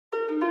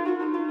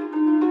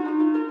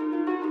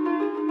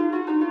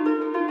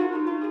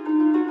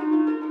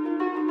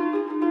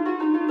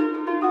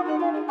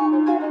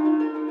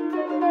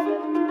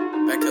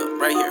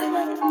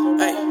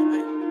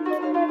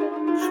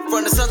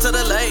sun to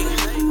the lake.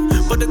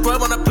 Put the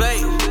grub on the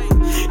plate.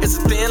 It's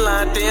a thin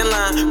line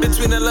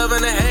between the love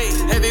and the hate.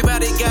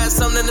 Everybody got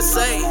something to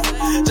say.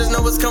 Just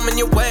know what's coming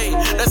your way.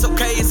 That's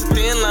okay, it's a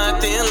thin line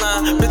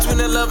between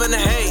the love and the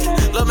hate.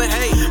 Love and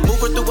hate,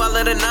 moving through all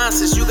of the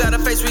nonsense. You gotta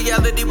face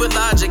reality with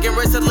logic.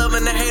 Embrace the love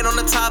and the hate on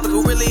the topic.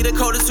 Who really the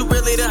coldest, who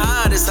really the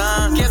hottest,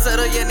 huh? Can't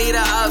settle, you need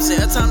an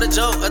option. A time to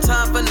joke, a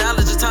time for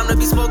knowledge. A time to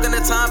be spoken, a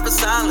time for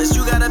silence.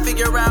 You gotta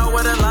figure out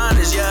where the line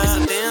is, yeah. It's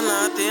a thin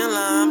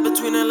line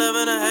between the love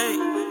and the hate.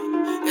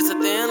 It's a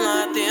thin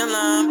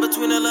line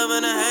between the love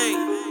and the hate.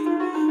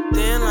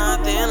 Thin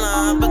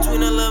line between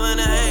the love and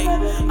the hate.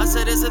 I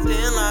said it's a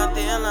thin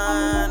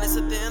line, it's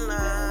a thin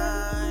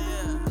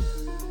line,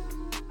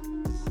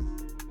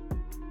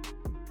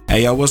 yeah.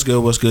 Hey, yo, what's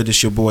good?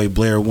 It's your boy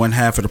Blair, one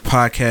half of the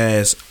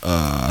podcast,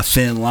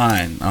 Thin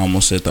Line. I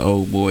almost said the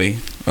old boy.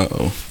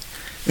 Uh-oh.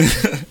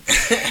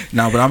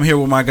 No, but I'm here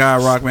with my guy,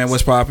 Rockman.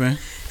 What's poppin'?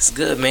 It's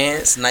good, man.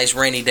 It's a nice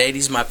rainy day.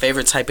 These are my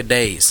favorite type of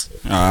days.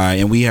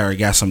 And we already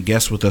got some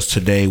guests with us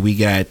today. We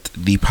got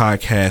the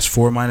podcast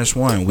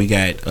 4-1. We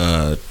got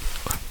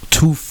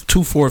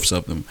 2/4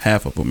 of them.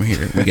 Half of them are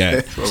here. We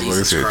got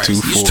Jesus Christ.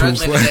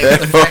 2/4.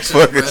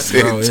 Motherfucker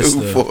said Bro,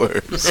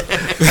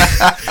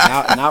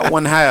 2/4. Not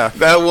one half.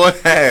 Not one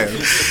half.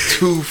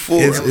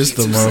 2/4. It's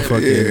the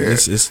motherfucking. Yeah.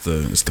 It's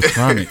the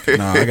chronic.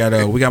 Nah,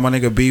 we got my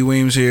nigga B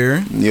Weems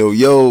here.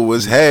 Yo,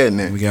 what's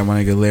happening? We got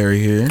my nigga Larry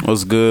here.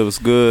 What's good?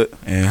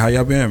 And how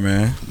y'all been,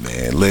 man?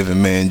 Man,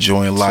 living, man,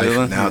 enjoying life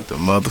Chilling. and out the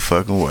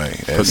motherfucking way.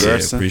 That's Yeah,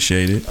 it.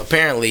 appreciate it.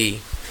 Apparently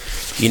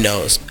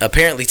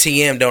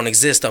TM don't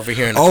exist over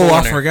here in the Oh,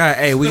 corner. I forgot.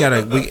 Hey, we get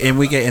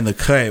in the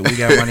cut. We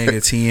got my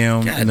nigga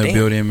TM in the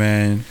building,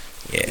 man.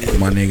 Yeah.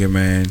 My nigga,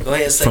 man. Go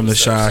ahead, from the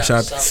shop.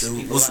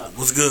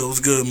 What's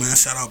good, man?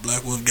 Shout out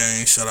Black Wolf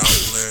Gang. Shout out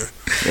Blair.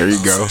 There you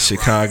go.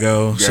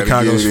 Chicago's get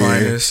it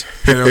finest.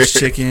 Heroes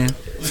Chicken.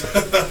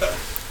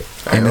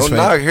 And don't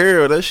knock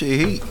Hero. That shit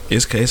heat.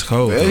 It's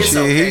cold. That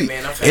shit heat.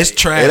 It's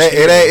trash.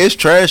 It's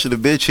trash to the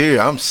bitch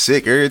here. I'm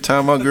sick every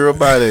time my girl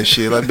buy that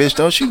shit. Like, bitch,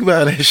 don't you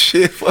buy that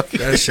shit? Fuck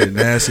that shit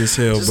nasty as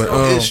hell. But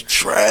it's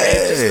trash.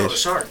 Just go to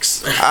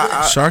Sharks.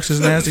 Sharks is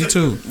nasty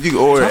too. You can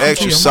order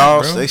extra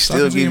sauce. Mic, they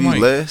still give you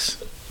less.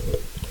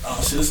 Oh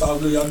shit, it's all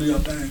good. Y'all do your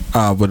thing.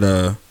 But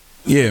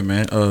yeah,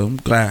 man. I'm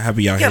glad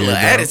happy y'all You here. got a little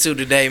attitude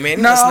today,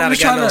 man. No, I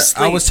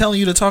I was telling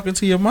you to talk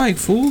into your mic,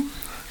 fool.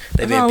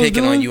 They've been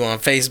picking on you on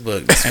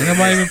Facebook. Ain't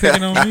nobody even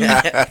picking on me.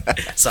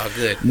 It's all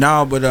good.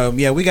 No, but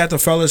yeah, we got the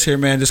fellas here,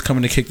 man, just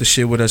coming to kick the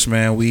shit with us,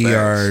 man. We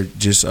are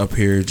just up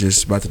here,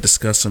 just about to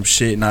discuss some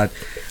shit. We're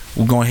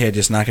going ahead,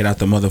 just knock it out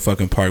the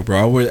motherfucking park,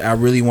 bro. I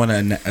really want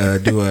to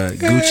do a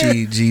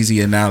Gucci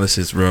Jeezy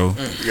analysis, bro.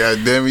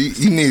 God damn it,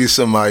 you needed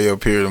somebody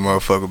up here to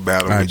motherfucker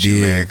battle with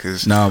you, man.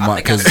 Cause no,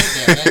 I think I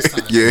said that last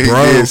time. yeah, he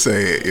did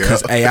say it. Yeah.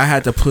 Cause hey, I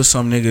had to put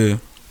some nigga.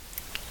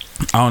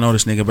 I don't know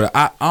this nigga, but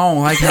I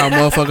don't like how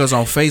motherfuckers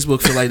on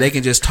Facebook feel like they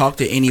can just talk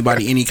to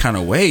anybody any kind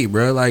of way,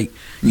 bro. Like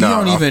you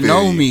don't even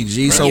know me,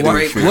 G. So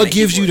what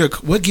gives you the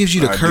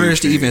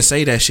courage to even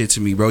say that shit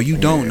to me, bro? You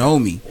don't know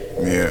me.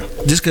 Yeah.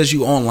 Just because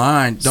you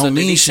online don't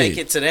mean shit. Take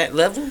it to that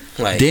level?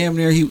 Like damn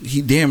near he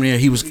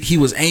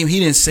was aimed. He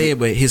didn't say it,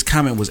 but his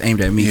comment was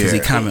aimed at me because he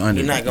commented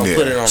under. You're not gonna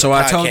put it on. So the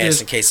I told podcast this.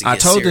 in case it I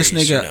gets told serious,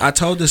 this nigga. I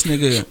told this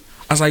nigga.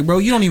 I was like, bro,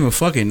 you don't even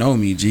fucking know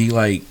me, G.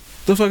 Like,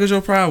 the fuck is your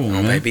problem,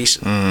 man? Baby.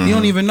 You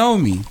don't even know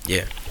me.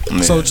 Yeah.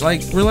 So it's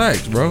like,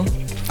 relax, bro.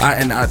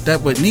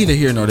 But neither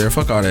here nor there.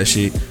 Fuck all that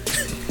shit.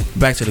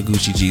 Back to the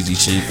Gucci Jeezy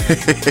shit.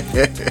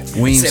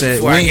 Weem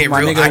said, my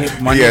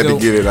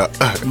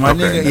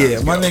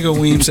nigga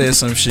Weem said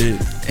some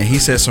shit, and he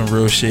said some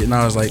real shit, and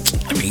I was like,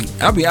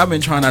 I've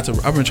been trying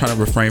to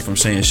refrain from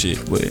saying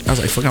shit, but I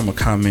was like, fuck, I'm gonna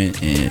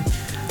comment, and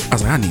I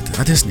was like,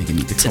 this nigga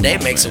need to come Today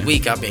on, makes man. a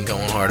week I've been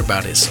going hard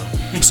about it.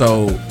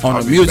 So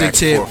on the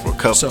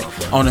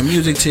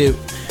music tip,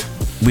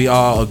 we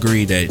all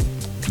agree that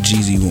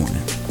Jeezy won.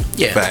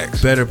 Yeah.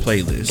 Facts. Better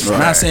playlist. Right.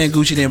 Not saying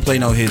Gucci didn't play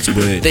no hits,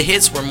 but the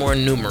hits were more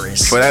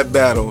numerous. For that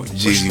battle,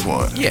 Jeezy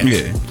won. Yeah.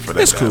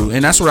 It's cool.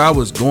 And that's what I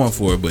was going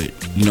for, but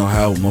you know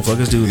how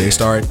motherfuckers do. They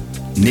start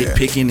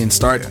nitpicking and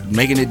start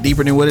making it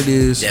deeper than what it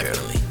is.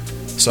 Definitely.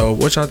 So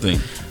what y'all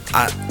think?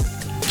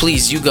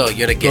 Please, you go.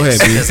 You're the guest.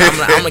 Because I'm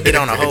going to get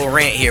on a whole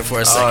rant here for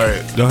a second. All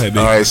right. Go ahead,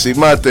 baby. All right, see,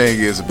 my thing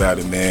is about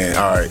it, man.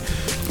 All right.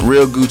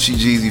 Real Gucci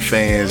Jeezy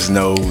fans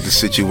know the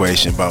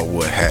situation about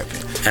what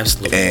happened.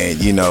 Absolutely.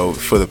 And, you know,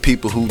 for the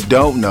people who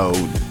don't know,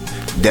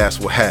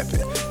 that's what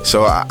happened.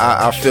 So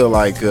I feel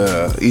like,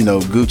 you know,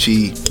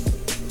 Gucci,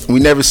 we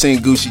never seen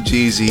Gucci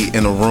Jeezy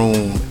in a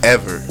room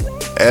ever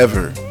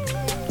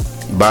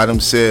by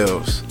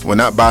themselves. Well,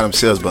 not by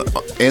themselves, but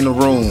in a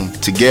room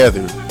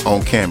together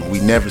on camera. We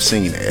never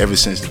seen it ever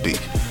since the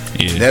beef.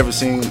 Yeah. Never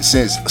seen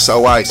since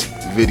So Icy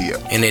video.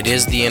 And it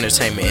is the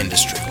entertainment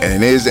industry.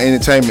 And it is the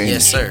entertainment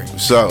industry. Yes, sir.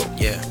 So,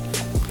 yeah.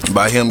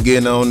 By him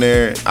getting on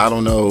there, I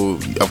don't know.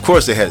 Of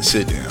course, they had to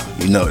sit down.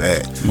 You know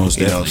that. Most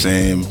definitely. You know what I'm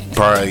saying?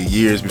 Probably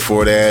years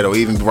before that, or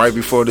even right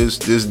before this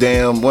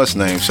damn what's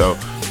name. So,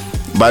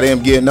 by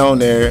them getting on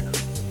there,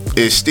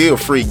 it's still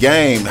free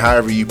game.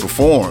 However you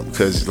perform,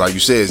 because like you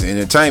said, it's the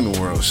entertainment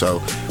world. So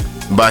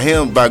by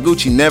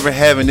Gucci never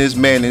having this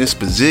man in this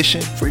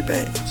position, free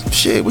bands.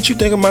 Shit, what you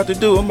think I'm about to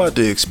do? I'm about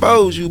to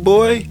expose you,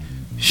 boy.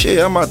 Shit,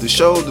 I'm about to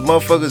show the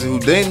motherfuckers who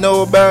didn't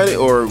know about it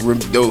or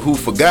who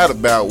forgot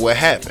about what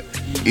happened.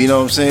 You know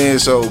what I'm saying?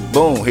 So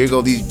boom, here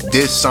go these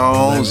diss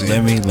songs.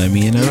 Let me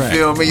interact.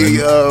 You feel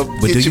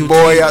me? Get your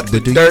boy out the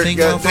dirt. Do you think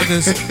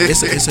motherfuckers?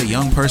 It's a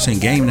young person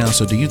game now.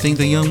 So do you think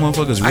the young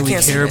motherfuckers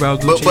really care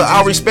about Gucci? But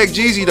I respect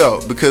Jeezy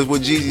though, because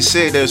what Jeezy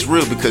said, that's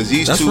real. Because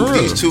these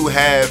two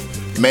have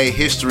made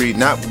history,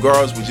 not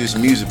regardless with just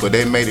music, but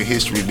they made a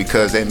history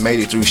because they made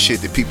it through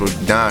shit that people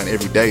are dying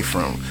every day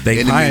from.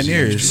 They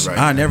pioneers. Right,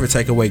 I never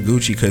take away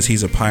Gucci because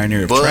he's a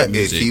pioneer of trap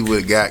music. If he would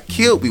have got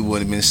killed, we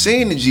wouldn't have been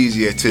seeing the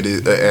Jeezy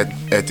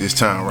at this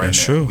time right That's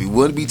now. True. We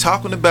wouldn't be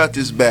talking about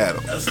this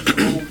battle. That's the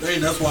whole thing.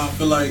 That's why I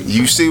feel like,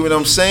 you see what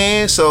I'm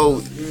saying?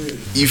 So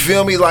you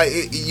feel me? Like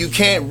you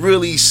can't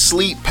really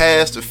sleep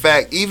past the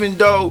fact, even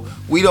though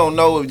we don't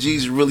know if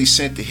Jeezy really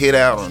sent the hit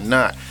out or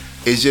not.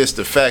 It's just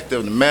the fact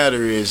of the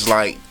matter is,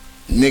 like,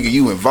 nigga,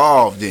 you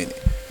involved in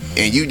it,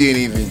 and you didn't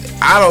even.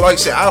 I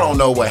don't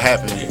know what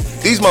happened.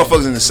 These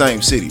motherfuckers in the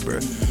same city, bro.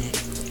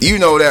 You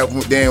know that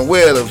damn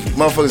well. If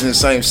motherfuckers in the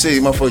same city,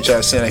 motherfuckers try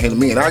to send a hit to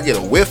me, and I get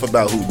a whiff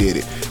about who did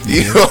it.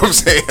 You know what I'm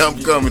saying?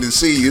 I'm coming to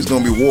see you. It's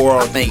gonna be war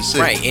all through the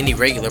city. Right, any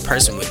regular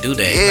person would do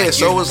that. Yeah, like,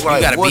 so it's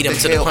like, what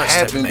the hell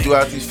happened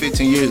throughout these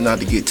 15 years not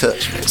to get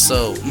touched, man?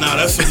 So nah,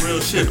 that's some real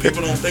shit.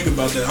 People don't think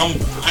about that.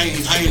 I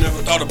ain't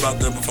never thought about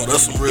that before.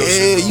 That's some real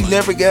shit. Yeah, you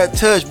never got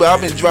touched, but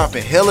I've been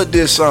dropping hella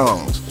diss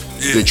songs.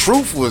 Yeah. The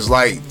truth was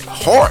like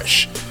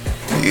harsh.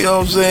 You know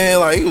what I'm saying?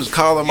 Like, he was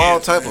calling them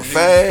all type of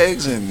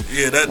fags and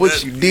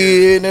what you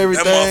did and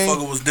everything. That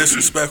motherfucker was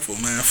disrespectful,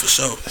 man, for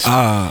sure.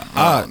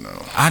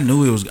 I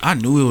knew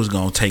it was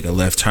gonna take a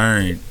left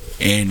turn,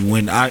 and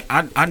when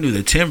I knew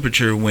the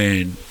temperature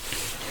when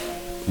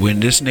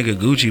this nigga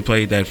Gucci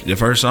played the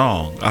first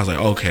song, I was like,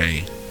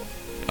 okay.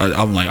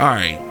 I'm like, all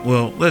right,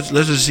 well, let's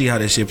just see how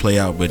this shit play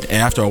out. But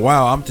after a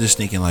while, I'm just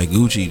thinking like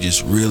Gucci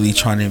just really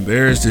trying to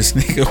embarrass this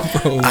nigga,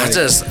 bro. Like,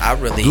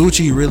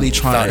 Gucci really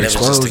trying to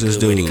expose this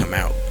dude. Come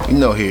out. You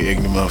know, here,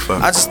 ignorant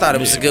motherfucker. I just thought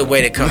it was a good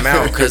way to come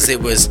out because it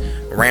was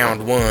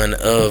round one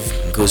of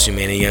Gucci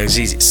Mane and Young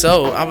Jeezy.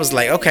 So I was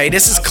like, okay,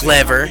 this is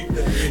clever.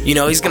 You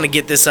know, he's gonna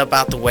get this up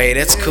out the way.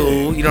 That's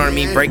cool. You know what I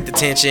mean? Break the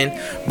tension,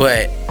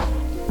 but.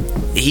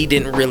 He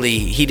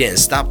didn't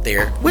stop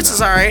there, which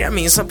is all right. I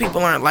mean, some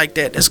people aren't like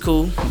that. That's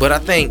cool. But I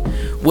think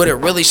what it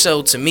really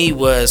showed to me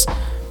was,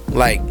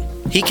 like,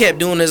 he kept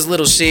doing this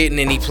little shit, and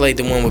then he played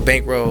the one with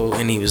Bankroll,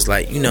 and he was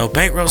like, you know,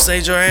 Bankroll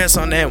saved your ass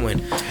on that one.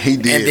 He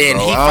did, and then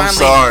bro. I'm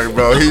sorry,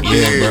 bro. He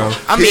did. Bro.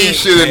 I mean, he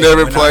should have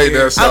never played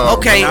that song.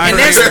 Okay, and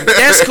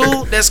that's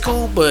cool. That's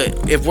cool.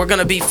 But if we're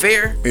gonna be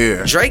fair,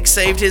 Drake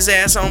saved his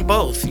ass on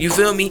both. You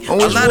feel me? On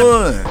which one?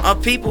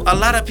 A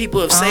lot of people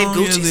have saved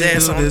Gucci's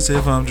ass on. This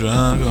if I'm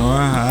drunk or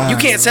high. You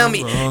can't tell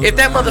me if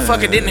that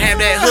motherfucker didn't have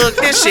that hook,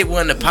 that shit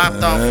wouldn't have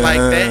popped off like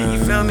that.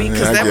 You feel me?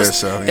 Because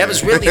that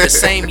was really the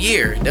same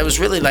year. That was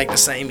really like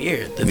the same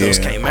year that those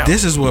came out.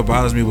 This is what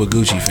bothers me with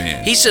Gucci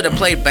fans. He should have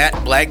played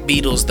Black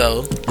Beatles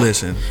though.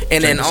 Listen,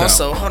 and then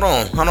also hold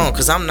on,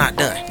 because I'm not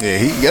done. Yeah,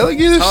 he gotta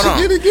get it.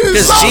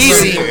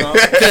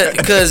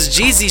 Because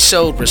Jeezy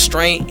showed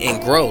restraint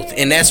and growth,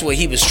 and that's what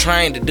he was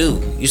trying to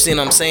do. You see what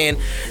I'm saying?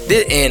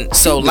 And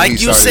so, like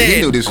you said,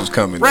 he knew this was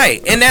coming,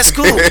 right? And that's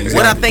cool. Exactly.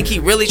 What I think he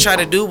really tried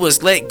to do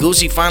was let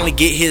Gucci finally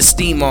get his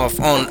steam off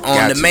on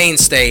the main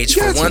stage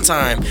for one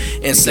time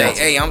and say,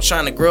 "Hey, I'm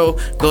trying to grow.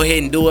 Go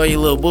ahead and do all your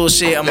little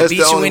bullshit. I'm gonna beat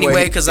you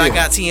anyway because I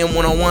got TM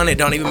 101. It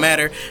don't even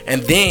matter."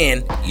 And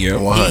then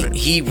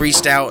he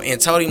reached out and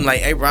told him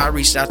like, "Hey, bro, I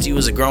reached out to you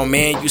as a grown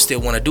man. You still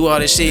want to do all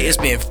this shit? It's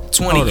been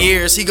 20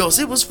 years." He goes,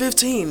 "It was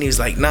 15." He's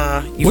like,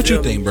 "Nah." What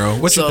you think, bro?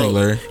 What you think,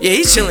 Larry? Yeah,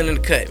 he's chilling in the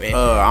cut, man.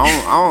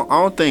 I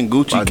don't think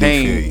Gucci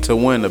came to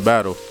win the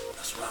battle.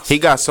 He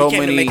got so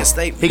many.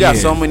 He got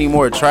so many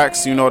more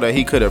tracks, you know, that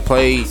he could have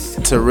played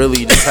to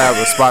really just have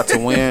a spot to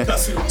win.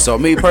 So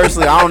me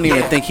personally, I don't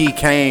even think he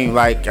came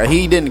like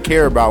he didn't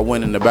care about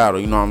winning the battle.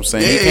 You know what I'm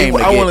saying?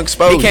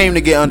 He came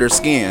to get under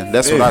skin.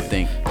 That's what I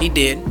think. He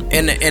did,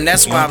 and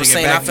that's why I was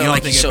saying I felt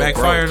like he showed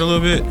backfired a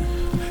little bit.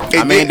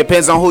 I mean, it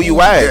depends on who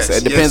you ask.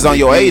 It depends on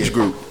your age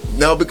group.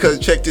 No, because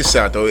check this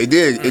out though. It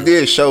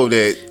did show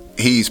that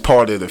he's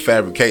part of the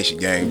fabrication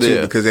game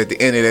too. Because at the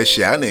end of that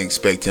shit, I didn't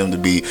expect him to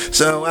be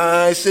so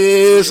I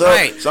see. So,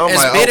 right. So I'm as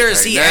like, bitter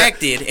as he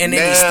acted, and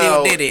then he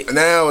still did it.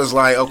 Now it's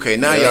like, okay,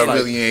 now y'all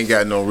really ain't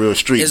got no real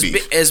street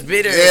beef. As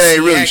bitter it as ain't he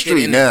really acted,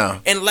 street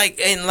now. And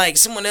like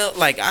someone else,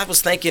 like I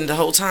was thinking the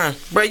whole time,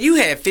 bro. You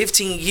had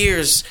 15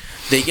 years.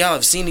 That y'all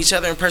have seen each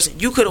other in person.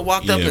 You could have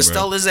walked up and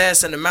stole his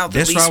ass in the mouth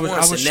at least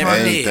once and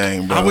never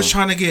did. I was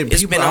trying to get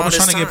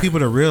people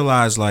to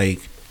realize,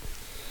 like,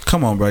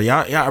 come on, bro.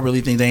 Y'all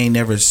really think they ain't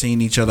never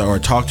seen each other or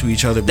talked to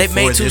each other before? They've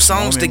made 2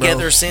 songs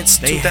together bro? Since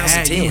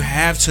 2010. You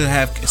have to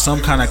have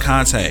some kind of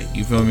contact.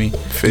 You feel me?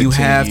 You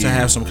have to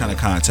have some kind of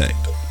contact.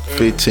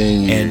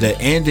 15 years. And the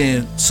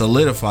ending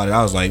solidified it.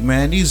 I was like,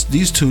 man,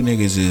 these two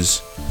niggas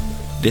is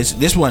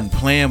this wasn't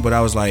planned, but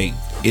I was like,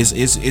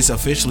 it's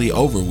officially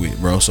over with,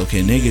 bro. So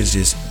can niggas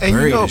just and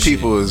you know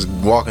people is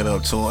walking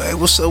up to him, hey,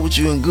 what's up with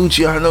you and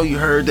Gucci? I know you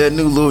heard that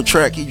new little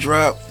track he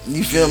dropped.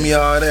 You feel me?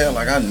 All that,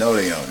 like I know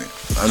they on it.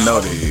 I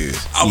know they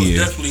is. I was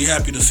definitely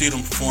happy to see them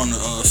perform the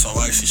So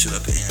Icy shit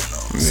at the end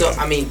though. So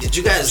I mean, did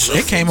you guys?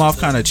 It came off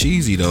kind of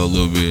cheesy though a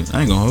little bit.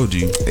 I ain't gonna hold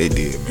you. It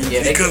did, man.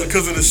 Yeah,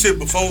 because of the shit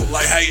before,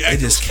 like how you it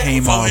just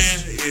came off.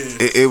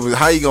 It was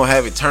how you gonna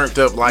have it turned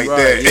up like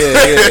that?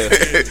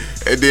 Yeah.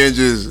 And then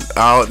just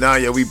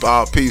we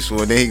all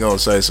peaceful, and then he gonna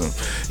say something.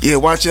 Yeah,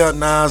 watch out,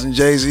 Nas and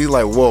Jay-Z.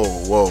 Like wait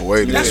a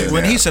minute. That's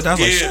when he said that.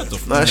 I was like, shut the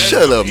fuck.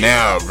 Shut up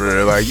now,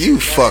 bro. Like you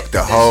fucked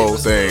the whole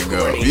thing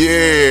up.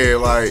 Yeah,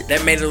 like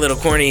that made it a little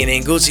corny, and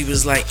then Gucci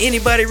was like,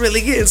 anybody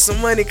really getting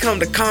some money? Come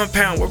to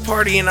Compound, we're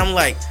partying. I'm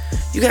like,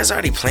 you guys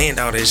already planned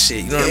all this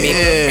shit, you know what I mean?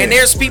 And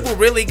there's people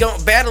really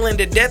battling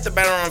to death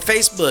about it on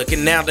Facebook,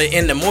 and now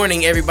in the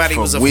morning everybody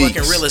was a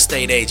fucking real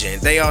estate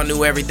agent. They all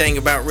knew everything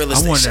about real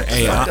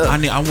estate.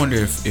 I wonder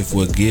if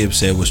what Gibbs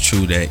said was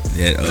true. That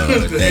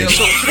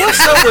what's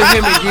up with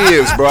him and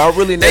Gibbs, bro? I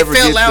really never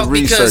fell get out the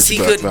research because he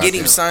couldn't get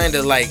him signed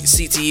to like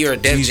CTE or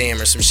Def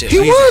Jam or some shit. He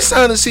was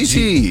signed to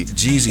CTE.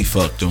 Jeezy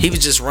fucked him. He was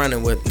just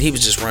running with him.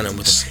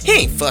 He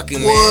ain't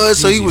fucking. What?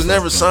 So he was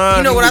never signed.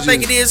 You know what I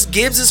think it is?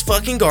 Gibbs is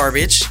fucking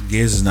garbage.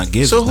 Gibbs is not.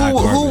 Gibbs so is not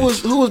garbage.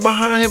 who was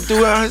behind him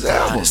throughout his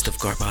album? List of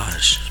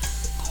garbage.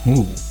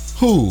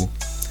 Who?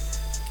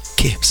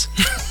 Gibbs.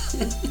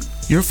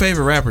 Your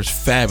favorite rapper's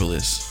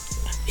Fabulous.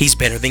 He's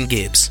better than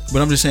Gibbs.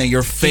 But I'm just saying,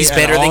 your favorite. He's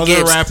better than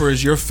Gibbs. All the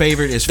rappers, your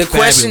favorite is Fabulous. The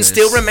question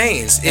still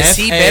remains: is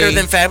he better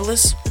than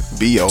Fabulous?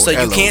 So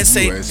you can't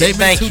say they've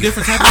been two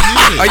different types of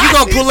music. Are you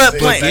gonna pull up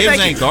playing? Gibbs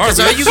ain't garbage.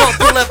 Are you gonna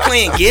pull up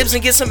playing Gibbs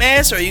and get some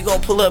ass, or are you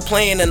gonna pull up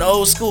playing an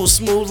old school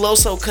smooth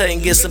Loso cut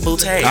and get some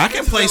bootay? I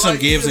can play some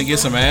Gibbs and get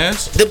some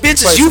ass. The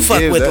bitches you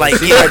fuck with like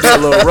Gibbs.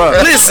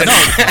 Listen,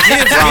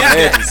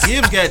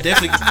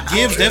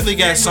 Gibbs definitely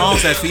got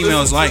songs that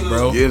females like,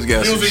 bro. Gibbs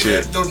got some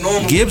shit.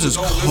 Gibbs is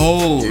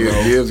cold,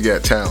 bro. Gibbs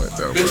got talent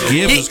though.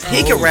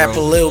 He can rap a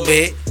little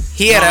bit.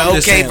 He had an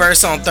okay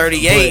verse on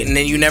 38, and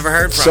then you never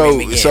heard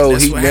from him again.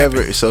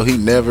 So he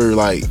never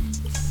like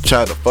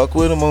tried to fuck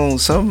with him on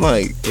something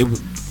like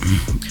it.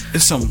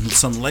 It's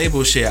some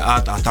label shit. I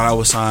thought I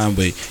was signed,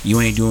 but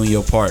you ain't doing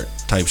your part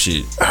type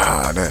shit.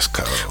 That's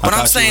cold. But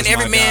I'm saying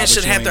every man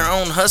should have their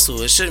own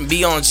hustle. It shouldn't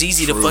be on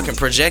Jeezy to fucking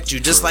project you.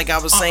 Just like I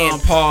was saying.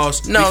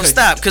 Pause. No,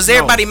 stop. Because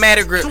everybody mad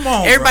at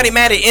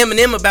mad at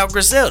Eminem about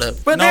Griselda,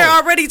 but they're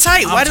already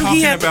tight. Why do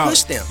he have to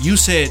push them? You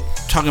said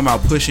talking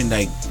about pushing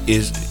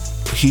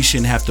he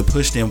shouldn't have to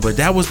push them, but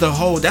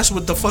that's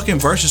what the fucking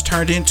verses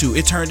turned into.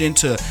 It turned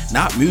into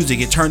not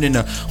music, it turned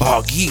into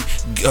Jeezy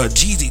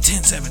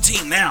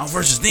 1017 now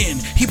versus then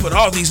he put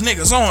all these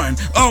niggas on.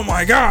 Oh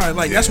my god,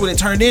 that's what it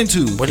turned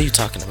into. What are you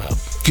talking about?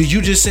 Cause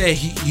you just said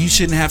you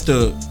shouldn't have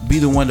to be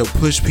the one to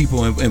push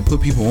people and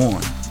put people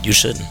on. You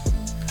shouldn't.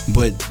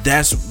 But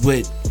that's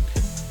what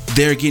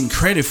they're getting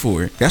credit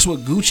for it. That's what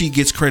Gucci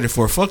gets credit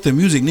for. Fuck the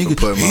music, nigga. He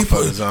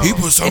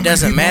put it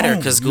doesn't matter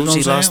because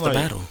Gucci lost the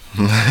battle.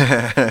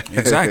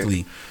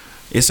 Exactly.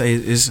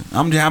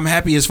 I'm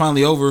happy it's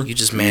finally over. You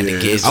just mad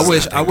at kids. I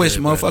wish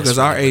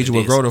motherfuckers our age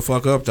would grow the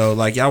fuck up though.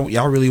 Like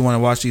y'all really want to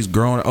watch these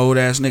grown old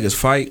ass niggas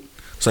fight?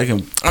 So I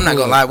can. I'm not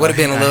gonna lie. It would have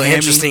been a little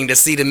interesting to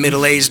see the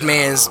middle-aged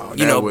man's,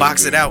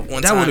 box it out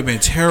one time. That would have been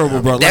terrible,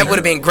 bro. That would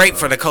have been great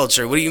for the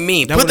culture. What do you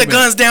mean? Put the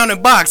guns down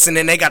and box, and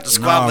then they got to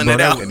squabbling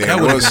it out.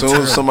 As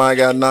soon as somebody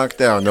got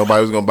knocked out,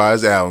 nobody was gonna buy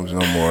his albums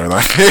no more.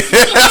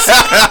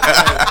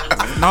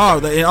 No,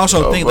 and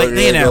also think like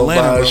they in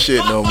Atlanta, bro.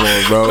 Shit no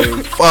more,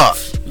 bro. Fuck.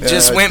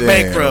 Just went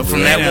bankrupt from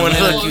that one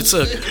hook you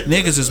took.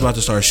 Niggas is about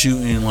to start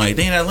shooting like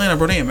they in Atlanta,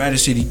 bro. They in Magic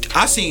City.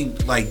 I seen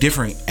like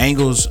different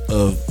angles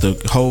of the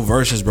whole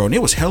verses, bro. And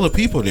it was hella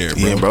people there,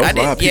 bro. Yeah, bro. A lot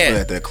of people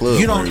at that club.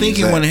 You don't think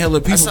it wasn't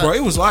hella people, bro?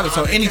 It was a lot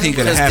of anything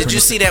could have happened. Did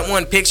you see that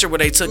one picture where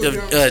they took of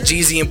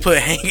Jeezy and put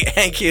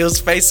Hank Hill's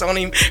face on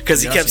him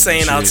because he kept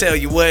saying, "I'll tell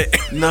you what."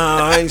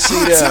 Nah, I ain't see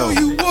that. I'll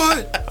tell you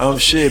what. I'm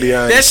shitty.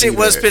 That shit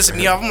was pissing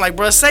me off. I'm like,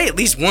 bro, say at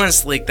least one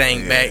slick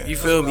thing back. You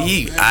feel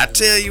me? I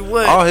tell you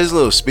what. All his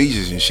little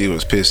speeches and shit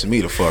was pissing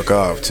me the fuck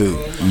off too.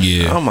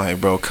 Yeah, I'm like,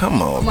 bro,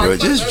 come on, bro,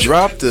 just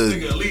drop the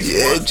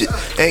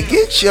and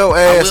get your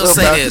ass up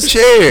out the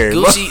chair.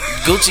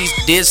 Gucci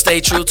did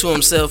stay true to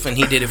himself, and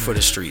he did it for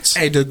the streets.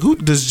 Hey, does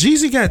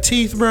Jeezy got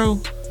teeth,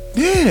 bro?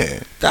 Yeah,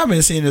 I've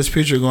been seeing this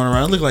picture going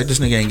around. It look like this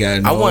nigga ain't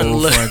got no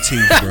front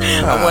teeth, bro.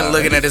 I wasn't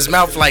looking at his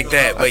mouth like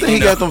that, but he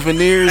got them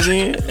veneers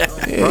in.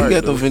 Yeah, he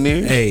got them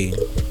veneers. Hey,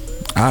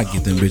 I'd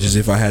get them bitches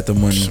if I had the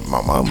money.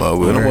 My mama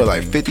would. I'm with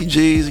like 50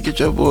 G's to get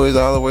your boys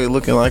all the way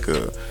looking like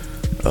a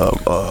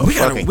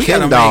fucking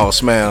Ken doll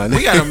smiling.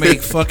 We gotta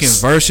make fucking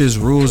versus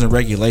rules and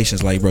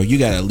regulations. Like, bro, you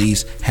gotta at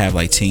least have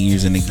like 10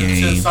 years in the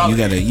game. You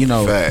gotta,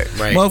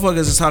 motherfuckers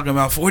is talking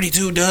about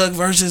 42 Doug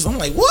versus. I'm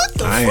like, what the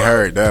fuck? I ain't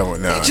heard that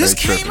one. No, it just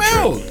came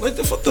out. What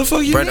the fuck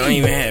you bro mean? Don't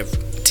even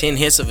have 10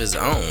 hits of his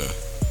own.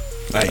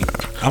 Like,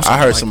 I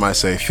heard somebody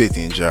say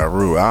 50 and Ja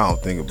Rule. I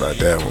don't think about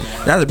that one.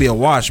 That'd be a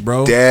watch,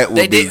 bro. That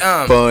would be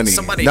funny.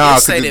 Somebody did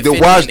say that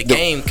 50 in the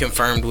game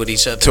confirmed with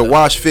each other. To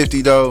watch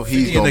 50 though,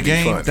 he's gonna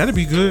be funny. That'd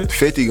be good.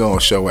 50 gonna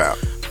show out.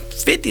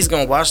 50's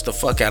gonna watch the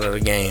fuck out of the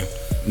game.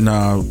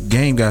 No,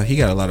 Game got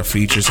a lot of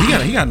features. He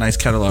got a nice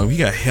catalog. He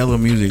got hella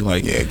music.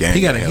 Like Game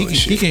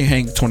he can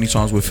hang 20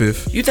 songs with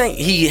Fifth. You think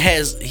he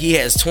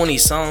has 20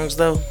 songs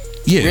though?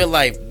 Yeah. Real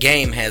life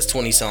Game has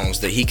 20 songs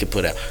that he could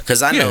put out.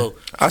 Cause I know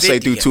I say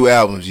through 2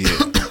 albums.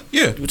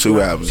 Yeah,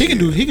 2 albums. He can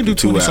do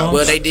 20 songs.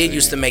 Well, they did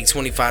used to make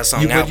 25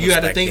 song albums. You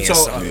got to think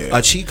so.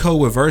 A cheat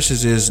code with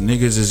verses is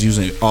niggas is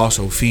using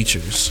also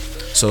features.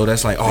 So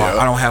that's like,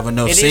 I don't have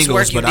enough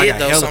singles, but I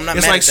got hella.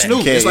 It's like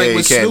Snoop. It's like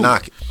with Snoop.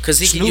 Knock it. Because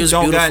he can use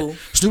Beautiful.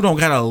 Snoop don't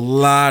got a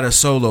lot of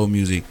solo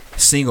music,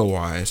 single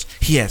wise.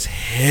 He has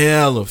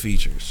hella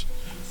features.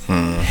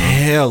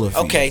 Hella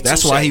features. Okay,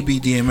 that's why he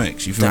beat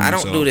DMX. You feel me? I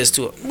don't do this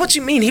to him. What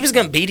you mean? He was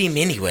gonna beat him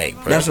anyway,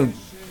 bro.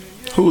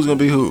 Who's gonna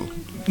be who?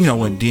 You know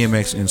when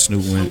DMX and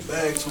Snoop went.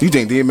 You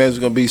think DMX was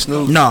gonna beat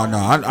Snoop? No,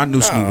 I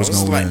knew Snoop was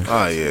gonna win.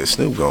 Oh yeah,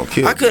 Snoop gonna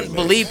kill. I couldn't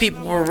believe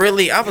people were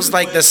really. I was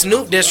like, the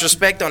Snoop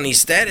disrespect on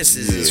these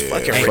statuses is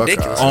fucking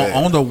ridiculous.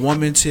 On the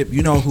woman tip,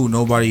 you know who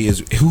nobody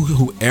is,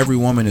 who every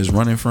woman is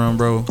running from,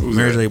 bro.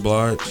 Mary J.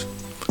 Blige.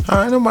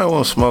 Ain't nobody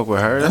want to smoke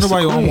with her. That's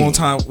nobody want one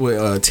time with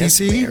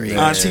TC.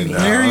 Auntie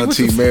Mary.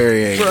 Auntie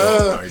Mary ain't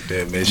going like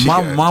that, man.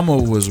 My mama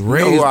was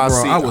raised, bro.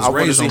 I was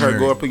raised on on her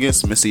go up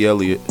against Missy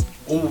Elliott.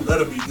 Oh,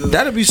 that'd be good.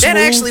 That'd be smooth. That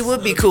actually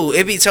would be cool.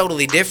 It'd be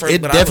totally different.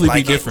 It'd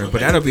definitely be different,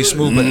 but that'll be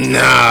smooth. But no, but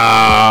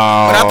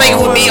I think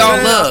it would be all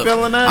love.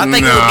 I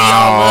think it would be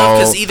all love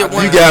because either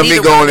one. You got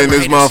me going in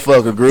this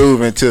motherfucker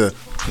groove into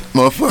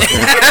motherfucker.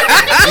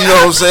 You know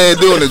what I'm saying?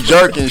 Doing the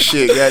jerking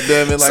shit.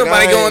 Goddamn it! Like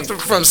somebody going through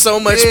from so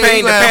much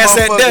pain to pass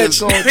that Dutch.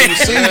 Going through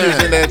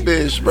seizures in that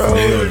bitch, bro.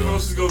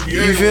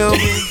 You feel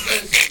me?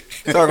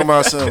 Talking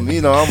about something, you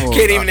know.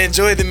 Can't even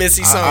enjoy the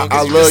Missy song.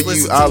 I love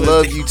you. I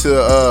love you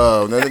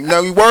to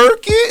now we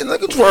work it,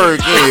 look at twerk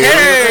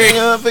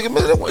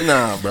it.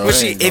 Nah, bro. Well,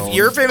 if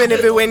you're feminine,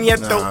 if it win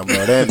yet, nah,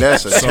 bro.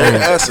 That's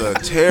a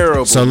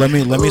terrible. So let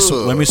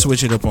me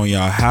switch it up on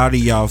y'all. How do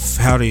y'all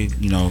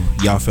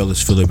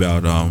fellas feel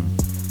about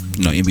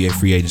NBA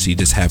free agency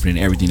just happening,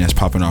 everything that's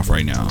popping off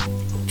right now?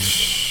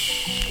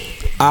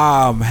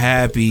 I'm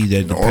happy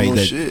that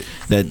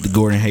that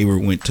Gordon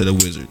Hayward went to the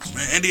Wizards.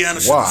 Man, Indiana.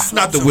 Why?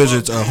 Not the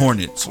Wizards,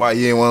 Hornets. Why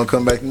you didn't want to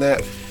come back to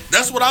that?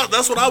 That's what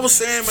I was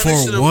saying.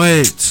 Man, for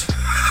what?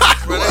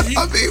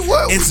 I mean,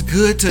 what? It's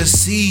good to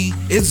see.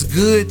 It's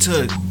good.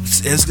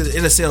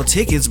 It'll sell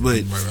tickets,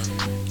 but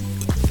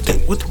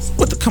what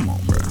the? Come on,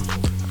 bro.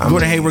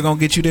 Gordon Hayward gonna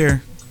get you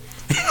there.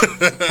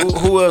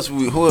 who else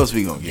we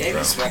gonna get,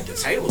 bro?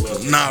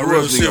 Nah,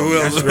 real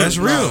shit. That's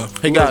real.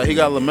 He got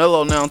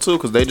LaMelo now too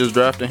because they just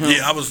drafted him.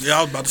 Yeah, I was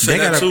about to say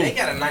that too. They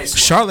got a nice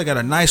Charlotte got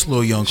a nice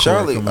little young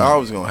Charlotte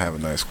always gonna have a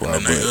nice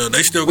squad, but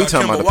they still we got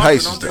talking about the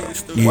Pacers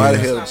though. Yeah. Why the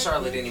hell? not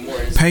Charlotte anymore.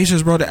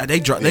 Pacers, bro.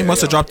 They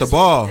must have dropped the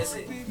ball.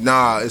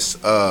 Nah, it's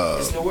New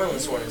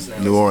Orleans Hornets now.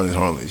 New Orleans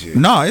Hornets. Yeah.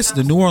 No, it's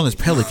the New Orleans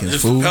Pelicans,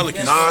 It's fool. the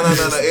Pelicans. No.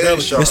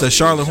 It's the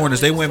Charlotte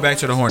Hornets. They went back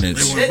to the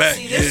Hornets. They went back.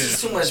 This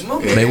is too much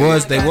movement. They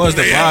was the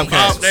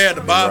Bobcats. They had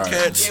the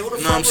Bobcats. Yeah, You know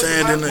what I'm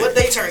saying? What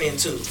they turn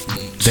into?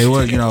 They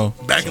were,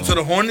 back into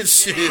the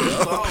Hornets. Shit.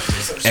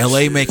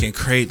 LA making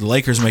crazy,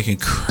 Lakers making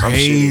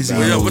crazy.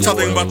 Yeah, what y'all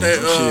think about that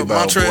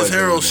Montrezl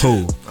Harrell shit?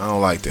 Who? I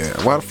don't like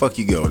that. Why the fuck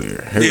you go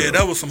there? Yeah,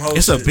 that was some whole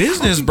It's a shit.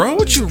 business, bro.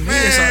 What you mean?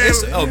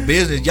 It's a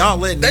business. Y'all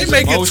letting They these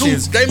make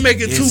emotions.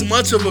 it too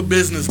much of a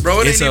business, bro.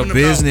 It It's ain't a even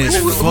business.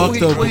 about Fuck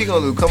the. What he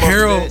gonna do? Come off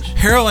the bench?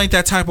 Harold ain't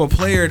that type of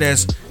player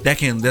that's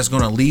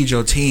gonna lead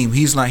your team.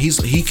 He's not.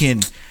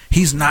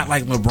 He's not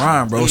like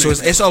LeBron, bro. So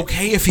it's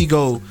okay if he They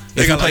got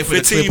play like for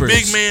the 15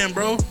 Clippers. big men,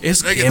 bro. They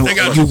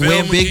got you JaVale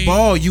win big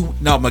McGee.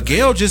 ball.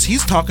 Miguel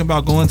he's talking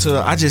about going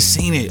to. I just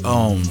seen it.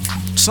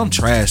 Some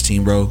trash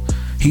team, bro.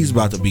 He's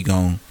about to be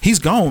gone. He's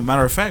gone.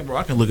 Matter of fact, bro,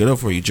 I can look it up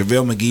for you.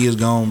 JaVale McGee is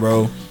gone,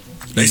 bro.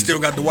 They still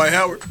got Dwight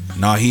Howard.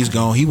 Nah, he's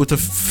gone. He with the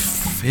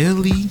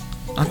Philly,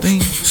 I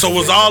think. So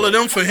was all of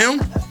them for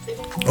him?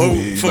 Oh,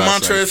 for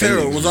Montrezl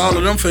Harrell, was all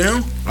of them for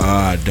him?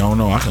 I don't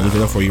know. I can look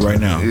it up for you right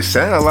now. It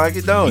sounds like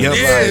it, don't it? Yep.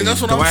 Yeah,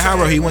 that's what I'm Dwight saying.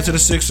 Howard, he went to the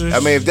Sixers. I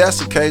mean, if that's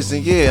the case,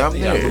 then yeah, I'm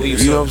there.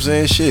 You know what I'm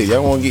saying? Shit,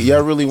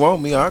 y'all really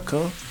want me? I'll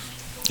come.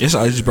 It's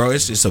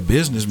a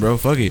business, bro.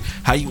 Fuck it.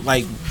 How you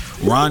like?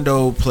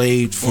 Rondo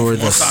played for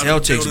the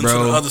Celtics,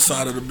 bro. To the other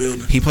side of the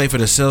building. He played for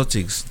the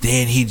Celtics.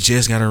 Then he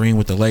just got a ring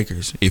with the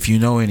Lakers. If you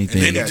know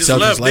anything, And then he just Celtics,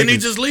 left. Lakers.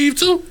 Didn't he just leave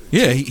too?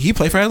 Yeah, he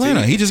played for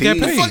Atlanta. He just got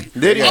paid.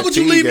 Why would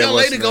you leave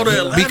LA to go to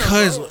Atlanta?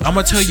 Because bro? I'm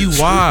gonna tell you Shit's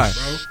why.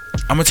 stupid,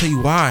 bro. I'm gonna tell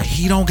you why.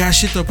 He don't got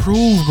shit to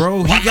prove,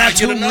 bro. He got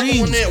 2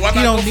 rings.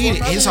 He don't need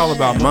it. It's all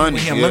about money.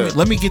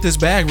 Let me get this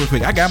bag real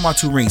quick. I got my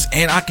 2 rings,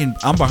 and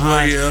I'm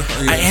behind.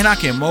 And I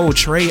can mold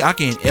Trey. I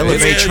can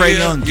elevate Trey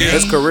Young.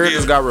 His career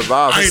just got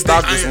revived. His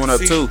stock just went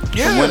up too.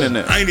 From winning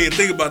it. I ain't even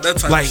think about that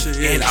type of shit.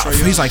 And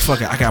he's like,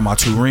 fuck it. I got my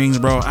 2 rings,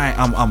 bro.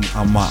 I'm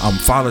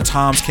Father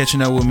Tom's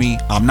catching up with me.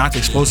 I'm not the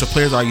explosive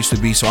player that I used to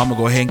be, so I'm gonna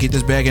go ahead and get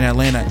this bag in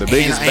Atlanta. The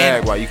biggest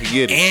bag while you can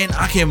get it. And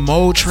I can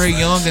mold Trey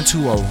Young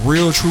into a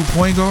real true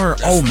point guard.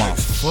 Oh my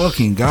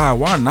fucking God,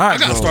 why not? I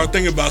gotta start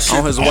thinking about shit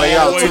on his way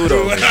out too,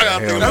 though.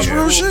 That's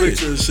real shit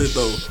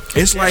though.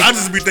 It's like I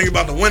just be thinking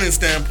about the winning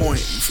standpoint.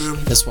 You feel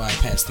me? That's why I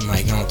passed the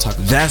mic. I don't talk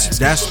about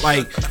that's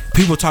like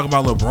people talk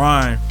about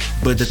LeBron,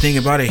 but the thing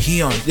about it,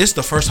 this is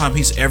the first time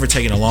he's ever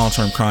taken a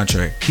long-term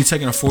contract. He's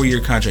taking a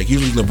 4-year contract.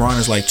 Usually LeBron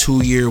is like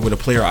 2-year with a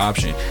player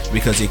option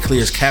because it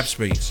clears cap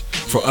space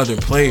for other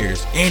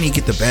players, and he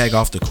get the bag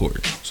off the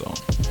court. So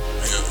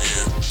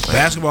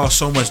basketball is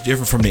so much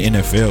different from the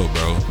NFL,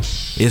 bro.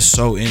 It's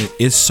so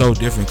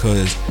different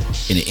because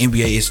in the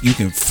NBA, you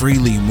can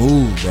freely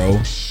move, bro.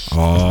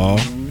 Oh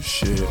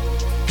shit.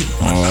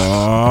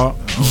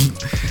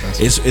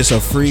 It's a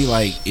free,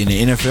 like in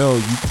the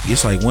NFL,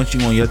 it's like once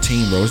you on your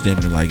team, bro, it's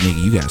definitely like,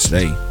 nigga, you gotta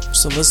stay.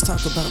 So let's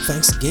talk about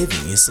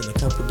Thanksgiving. It's in a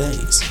couple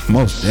days.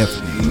 Most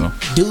definitely, bro.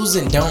 Do's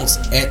and don'ts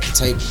at the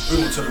table. We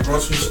went to the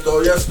grocery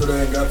store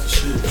yesterday and got the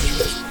shit.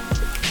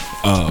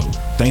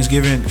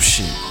 Thanksgiving,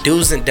 shit.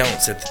 Do's and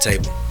don'ts at the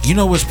table. You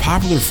know what's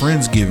popular?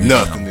 Friendsgiving.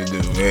 Nothing to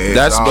do.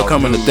 That's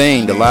becoming a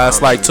thing. The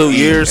last like 2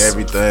 years,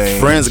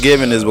 everything.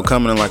 Friendsgiving is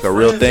becoming like a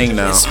real thing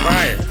now.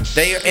 Inspired.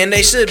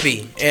 They should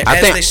be.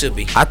 They should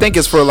be. I think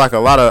it's for like a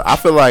lot of. I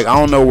feel like I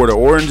don't know where the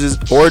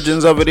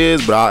origins of it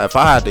is, but if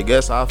I had to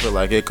guess, I feel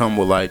like it come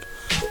with like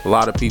a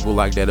lot of people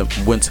like that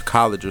went to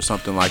college or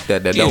something like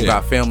that don't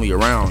got family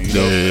around. You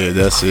know? Yeah,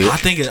 that's it. I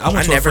think I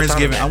went to a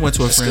Friendsgiving. I went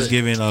to a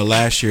Friendsgiving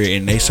last year,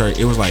 and they started.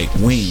 It was like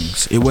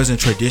wings. It wasn't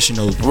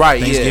traditional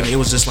Thanksgiving. Yeah. It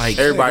was just like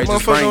everybody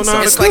just brings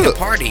something. It's like a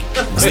party.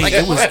 It's like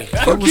a party.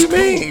 What do you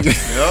mean?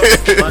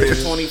 Like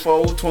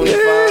 24, 25. Yeah,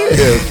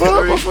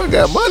 motherfucker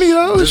got money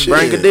though. Just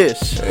bring a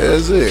dish.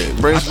 That's it.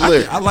 Bring some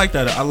liquor. I like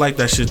that. I like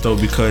that shit though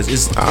because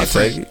it's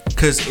different.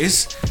 Because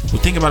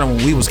think about it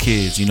when we was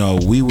kids. You know,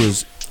 we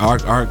was.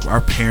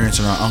 Our parents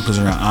and our uncles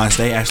and our aunts,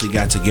 they actually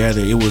got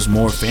together. It was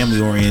more family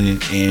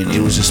oriented, and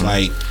it was just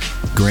like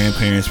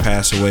grandparents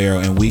pass away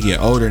and we get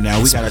older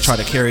now. We gotta try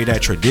to carry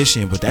that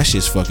tradition, but that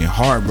shit's fucking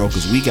hard, bro,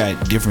 because we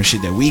got different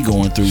shit that we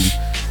going through.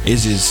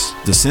 It's just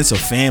the sense of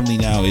family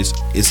now is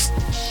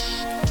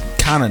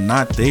kind of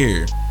not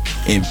there,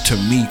 and to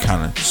me,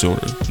 kind of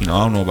sort of. You know,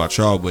 I don't know about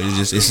y'all, but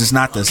it's just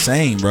not the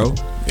same, bro.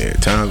 Yeah,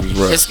 times was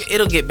rough.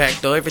 It'll get back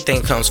though.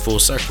 Everything comes full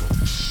circle.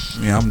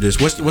 Yeah, I'm just.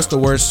 What's the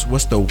worst?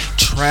 What's the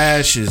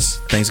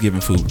trashest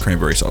Thanksgiving food?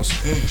 Cranberry sauce.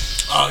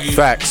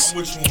 Facts.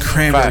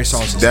 Cranberry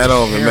sauce. That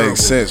don't even make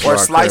sense. Or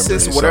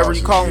slices, whatever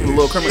you call them, the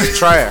little cranberry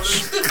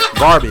trash,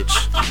 garbage.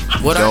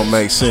 Don't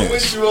make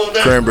sense.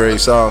 Cranberry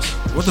sauce.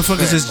 What the fuck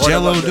is this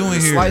Jello doing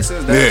here?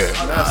 Slices, yeah.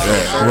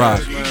 Right.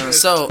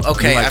 So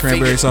okay, you like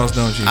cranberry sauce,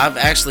 don't you? I've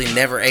actually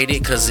never ate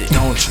it because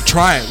don't you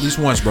try it at least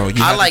once, bro.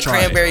 I like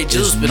cranberry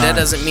juice, but that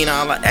doesn't mean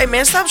I like. Hey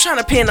man, stop trying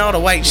to pin all the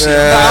white shit.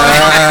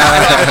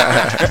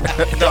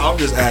 No, I'm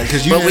just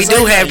asking. But we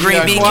do have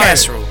green bean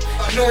casserole.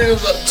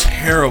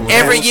 Terrible.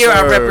 Every year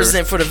I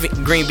represent for the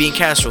green bean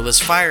casserole.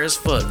 It's fire as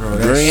fuck. Bro,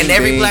 and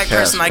every black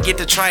person I get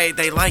to try it,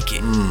 they like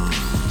it. I'm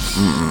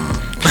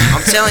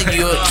telling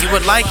you, you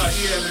would like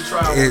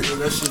it.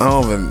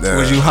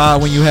 Was you high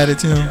when you had it,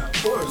 Tim?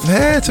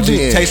 Had to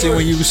be. Taste it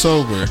when you were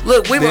sober.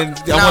 Look, we were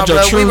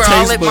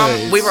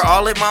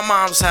all at my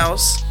mom's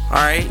house. All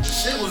right.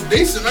 Shit was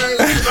decent.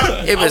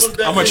 It was.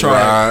 I'm gonna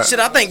try. Shit,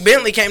 I think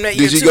Bentley came that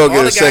year too. Did you go get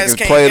all a second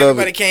plate of it?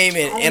 Everybody came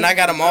in, and I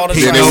got them all the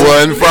time. It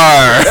wasn't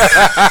fire.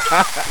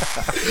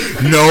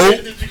 No.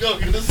 Did you go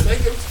get a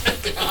second?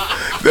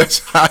 That's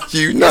how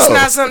you know. It's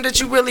not something that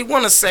you really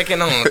want a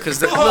second on,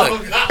 because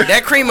look,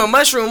 that cream of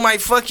mushroom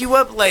might fuck you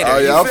up later. Oh,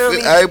 you feel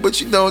me? Hey, but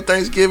you know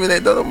Thanksgiving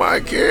that don't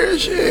nobody care.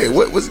 Shit,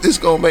 what was this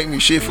gonna make me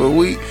shit for a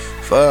week?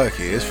 Fuck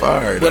it, it's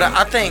fire. But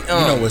I think you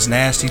know what's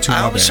nasty too.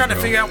 I was trying to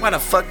figure out why the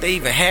fuck they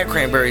even had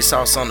cranberry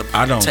sauce on the table.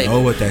 I don't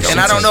know what that shit is. And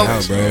I don't know, bro.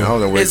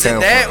 Is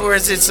it that or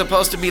is it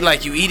supposed to be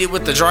like you eat it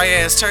with the dry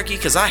ass turkey?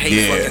 Because I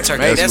hate fucking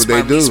turkey. That's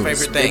my least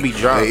favorite thing.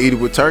 They eat it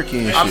with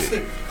turkey and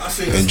shit.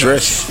 And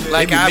dressing.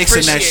 Like, they be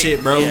mixing that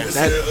shit, bro.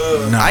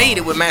 Yeah. I eat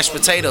it with mashed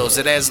potatoes.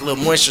 It adds a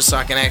little moisture so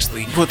I can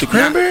actually put the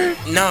cranberry.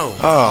 No.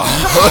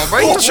 Oh,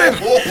 bro, you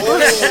tripping?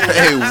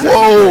 Hey,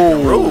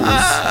 whoa!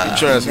 You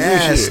trying some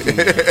new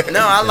shit?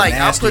 No,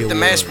 I'll put the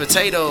mashed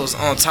potatoes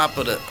on top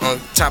of a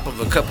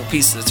couple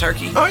pieces of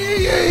turkey. Oh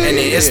yeah. And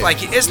it's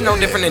like it's no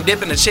different than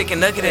dipping a chicken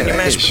nugget in your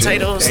mashed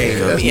potatoes.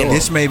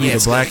 This may be the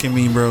black in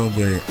me, bro,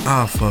 but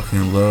I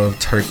fucking love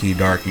turkey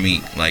dark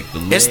meat. Like the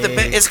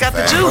it's got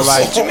the juice.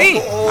 What you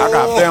mean? I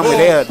got family.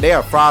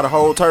 They'll fry the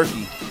whole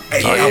turkey.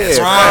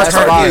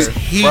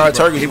 Fried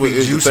turkey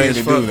is the thing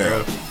to do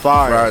now.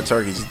 Fried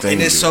turkey is the thing.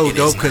 And it's so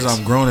dope because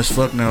I'm grown as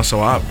fuck now. So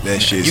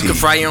that shit. You can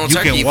fry your own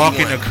turkey. You can walk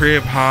in the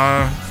crib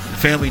high.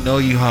 family know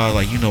you hard,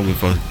 like you know what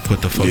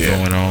the fuck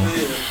going on.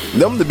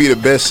 Them to be the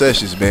best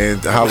sessions, man.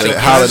 The holiday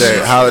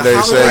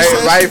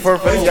sessions. Right for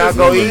y'all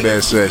go eat.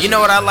 Best sessions. You know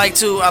what I like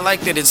too? I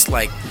like that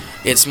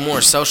it's more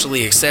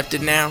socially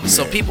accepted now,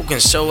 so people can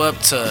show up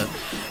to.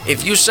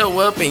 If you show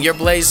up and your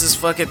blaze is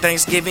fucking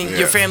Thanksgiving,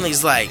 your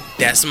family's like,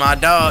 that's my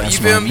dog. That's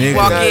you feel me? nigga. You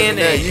walk in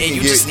and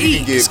you just eat. You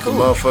can get it's cool.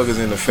 motherfuckers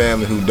in the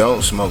family who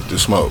don't smoke to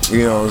smoke.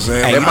 You know what I'm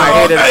saying? Hey, They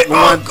might hit it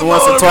once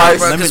or twice.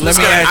 Let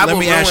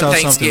me ask y'all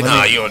something.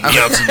 Nah, you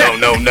don't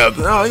know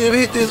nothing. No, you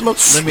hit this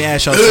motherfucker. Let me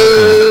ask y'all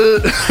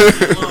something.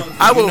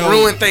 I will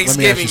ruin let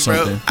Thanksgiving, me ask you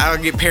bro. something. I'll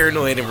get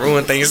paranoid and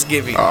ruin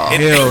Thanksgiving.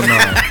 Hell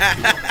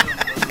no.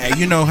 Hey,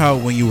 you know how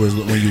when you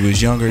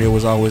was younger, there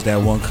was always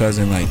that one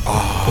cousin like,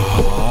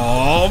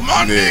 oh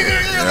my nigga,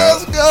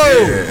 let's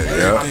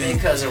go. My big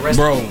cousin, rest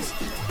Bro, in peace.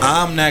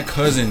 I'm that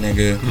cousin,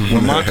 nigga.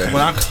 When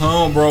I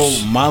come, bro,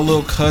 my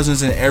little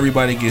cousins and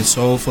everybody get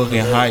so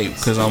fucking hyped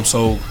because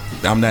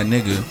I'm that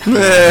nigga.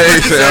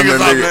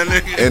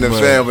 In the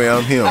family,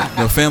 I'm him.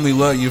 The family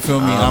love you, feel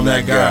me? I'm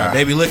that guy.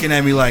 They be looking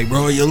at me like,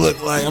 bro, you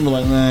look like. I'm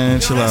like, man,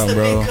 chill out,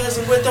 bro.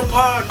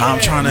 I'm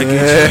trying to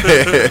get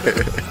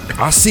you.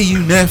 I see you,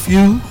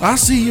 nephew. I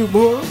see you,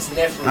 boy.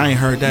 I ain't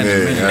heard that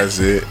in a minute. That's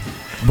it.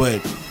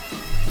 But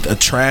the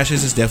trash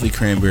is definitely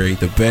cranberry.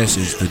 The best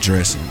is the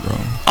dressing, bro.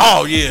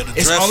 Oh yeah,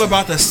 it's all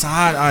about the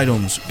side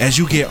items. As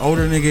you get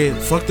older, nigga,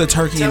 fuck the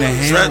turkey and the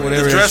ham,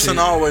 whatever. The dressing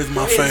always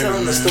my favorite. Tell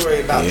them the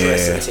story about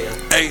dressing,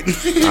 Tim. Hey,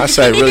 I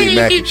say really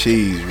mac and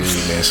cheese, really,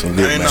 man. Some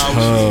good mac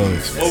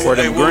and cheese. For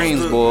them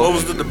greens, boy. What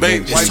was the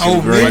debate? Just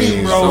So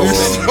many, bro.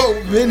 so,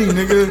 So many,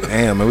 nigga.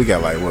 Damn, man, we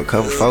got like what,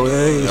 couple 4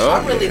 days?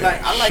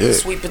 I like the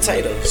sweet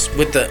potatoes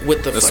with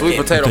the sweet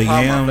potato the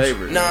pie, yams. my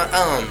favorite. No,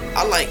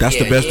 I like That's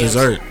the best yams,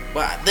 dessert.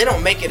 But they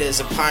don't make it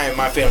as a pie in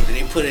my family.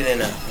 They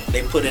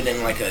put it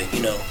in like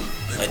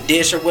a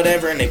dish or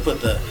whatever, and they put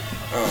the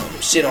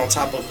shit on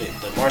top of it,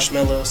 the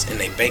marshmallows, and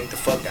they bake the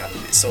fuck out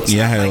of it. So it's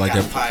I had it like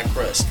got that. pie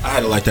crust. I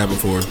had it like that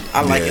before.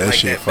 I like it that like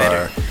shit that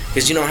better fire.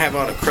 because you don't have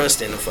all the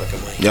crust in the fucking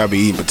way. Y'all be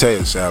eating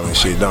potato salad and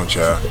shit, don't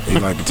y'all? You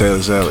like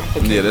potato salad?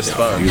 Yeah, that's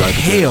fine. You like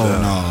potato Hell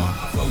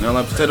salad? no. You don't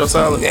like potato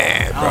salad?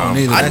 Yeah, bro. I don't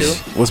either. I do.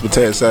 What's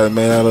potato salad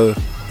made out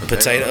of?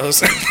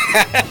 Potatoes.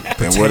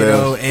 And what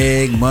Potato, else?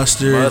 egg,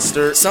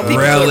 mustard, Some people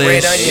put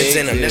red onions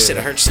in them. That shit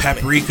hurts your stomach.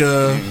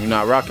 paprika. You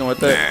not rocking with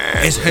that?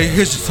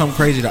 Here's something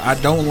crazy though. I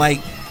don't like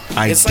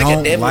It's like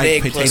a deviled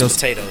egg plus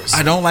potatoes.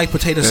 I don't like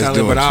potato That's salad,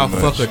 doing but I'll too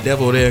fuck much. a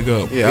deviled egg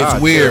up. Yeah,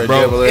 it's weird,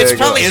 bro. It's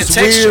probably It's the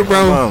texture, weird,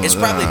 bro. It's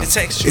probably the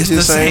texture. It's the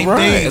just same ain't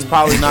right. thing. It's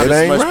probably not It as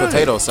ain't much right.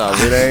 potato salad.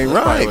 It ain't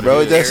right,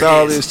 bro. That's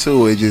all there is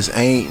to it. It just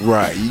ain't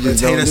right. You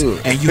just Potatoes, don't do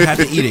it. and you have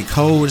to eat it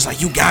cold. It's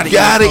like you gotta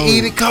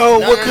Eat it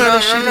cold. What kind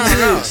of shit is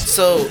No. this?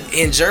 So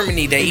in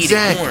Germany they eat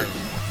it warm.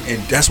 And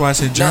that's why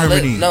it's in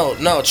Germany.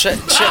 No. Check.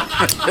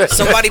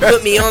 Somebody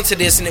put me onto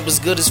this and it was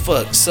good as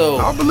fuck. So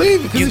I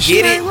believe it. you Cause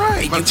get shit it, ain't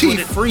right. and My you teeth put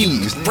it-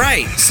 freeze.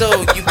 Right. So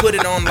you put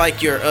it on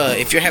like your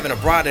if you're having a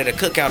bride at a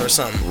cookout or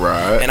something.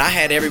 Right. And I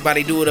had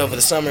everybody do it over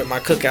the summer at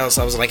my cookouts.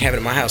 I was like having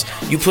it at my house.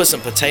 You put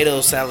some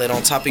potato salad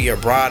on top of your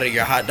bride or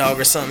your hot dog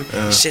or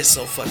something. Shit's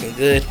so fucking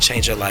good.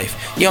 Change your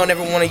life. You don't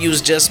ever want to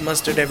use just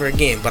mustard ever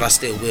again, but I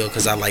still will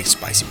because I like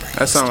spicy breakfast.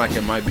 That sounds like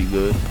it might be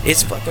good.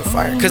 It's fucking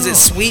fire because it's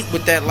sweet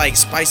with that like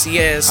spicy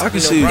ass. I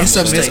can see It's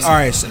a taste. all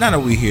right. So now that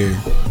we here,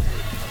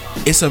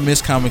 it's a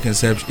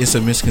misconception. It's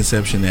a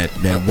misconception that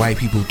white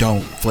people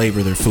don't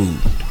flavor their food.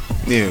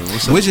 Yeah.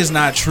 What's up? Which is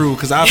not true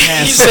because I've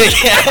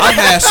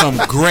had some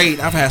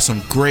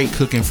great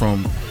cooking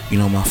from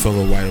my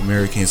fellow white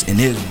Americans and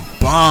it's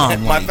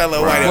bomb. My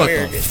fellow white what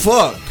Americans. the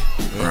fuck?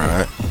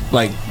 Right.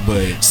 Like,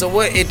 but So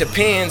what? It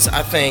depends,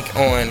 I think,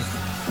 on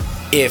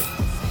if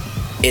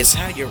it's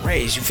how you're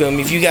raised. You feel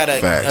me? If you got a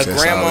Facts, that's all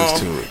grandma, there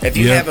is to it. if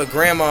you Yeah. have a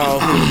grandma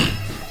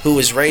who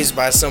was raised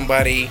by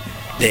somebody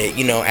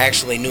that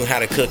actually knew how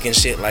to cook and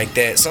shit like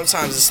that,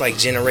 sometimes it's like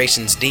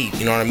generations deep.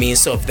 You know what I mean?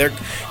 So if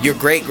your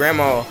great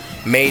grandma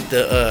made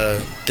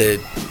the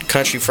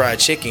country fried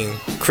chicken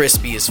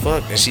crispy as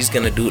fuck, and she's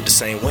gonna do it the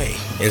same way.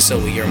 And so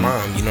with your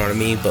mom, you know what I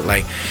mean? But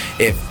like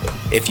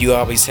if you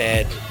always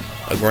had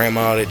a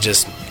grandma that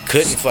just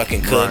couldn't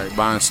fucking cook, Right,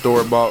 buying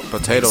store-bought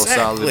potato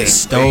salad and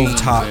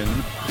Stovetop. beans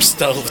and-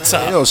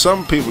 stovetop.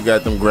 Some people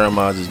got them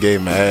grandmas just gave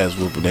them an ass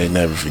whooping they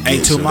never forget. Hey,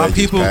 to so my they just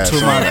people, pass to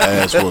on my the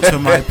ass whooping. to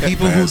my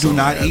people who Pass do on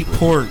not the eat ass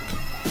pork,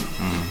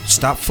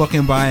 stop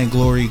fucking buying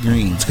Glory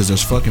Greens because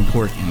there's fucking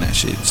pork in that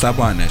shit. Stop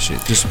buying that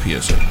shit. Just a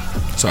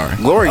PSA. Sorry.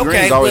 Glory Okay,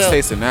 greens always well,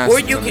 tasting nasty or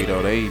you to me could-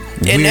 though. They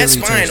And that's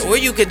Weirdly fine. tasty. Or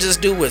you could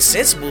just do what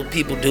sensible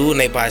people do and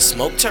they buy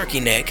smoked turkey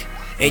neck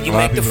and you A lot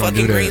make of the people don't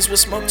fucking do that. greens with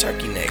smoked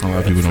turkey neck. A lot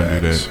of people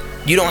don't do Facts. that.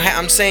 You don't have.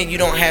 I'm saying you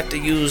don't have to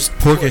use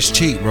Pork is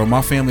cheap, bro.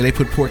 My family, they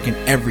put pork in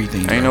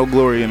everything. ain't no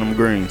glory in them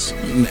greens.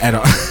 at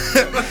all.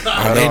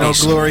 Ain't no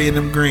glory in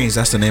them greens.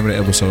 That's the name of the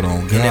episode on.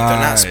 And if they're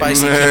not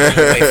spicy, keep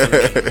them away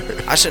from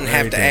me. I shouldn't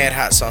have to Everything. add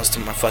hot sauce to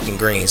my fucking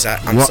greens.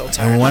 I'm so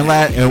tired. And one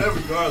last,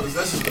 regardless,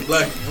 that's just the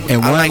black.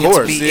 and I one, like it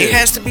to be. yeah. It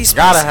has to be spicy.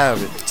 Gotta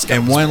have it. It's gotta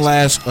and be one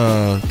spicy.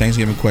 last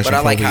Thanksgiving question But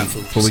I like before, hot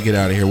food. before we get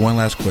out of here. One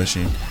last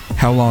question: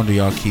 how long do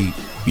y'all keep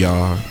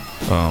y'all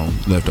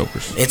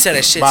leftovers. Until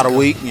that shit's about gone. a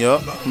week.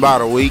 Yep,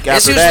 about a week.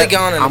 It's After usually that,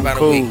 gone in I'm about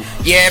cool. a week.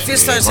 Yeah, if it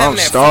starts having I'm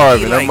that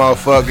starving. funky, That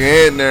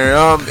motherfucker in there.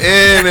 I'm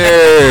in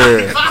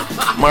there.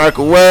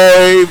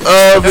 Microwave,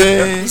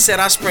 oven. He said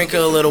I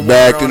sprinkle a little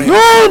Back water to on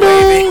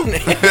normal.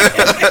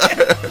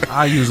 it.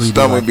 I usually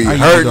Stomach be I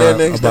hurting usually that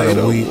next about day, a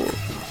though. week.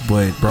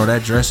 But bro,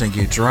 that dressing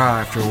get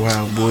dry after a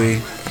while,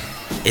 boy.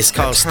 It's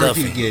called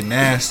Turkey stuffing. get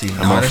nasty. No,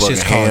 That that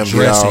shit's motherfucking called ham get all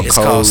dressing. It's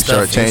cold, called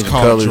start stuffing. changing It's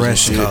called colors and dressing.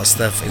 It's shit. called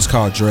stuffing. It's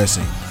called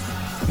dressing.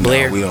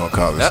 Blair. No, we don't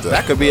call it That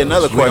stuff. could be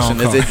another question.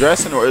 don't Is it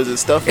dressing or is it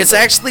stuffing? It's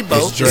actually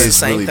both. It's, the It's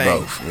same really thing.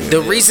 both, yeah.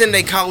 The reason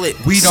they call it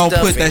We don't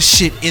stuffing, put that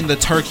shit in the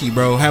turkey,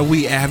 bro. Have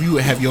you?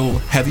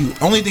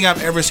 Only thing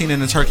I've ever seen in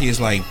the turkey is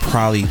like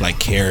probably like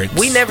carrots.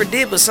 we never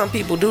did, but some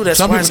people do. That's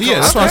Some why people, it's yeah,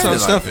 called that's why I stuffing.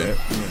 started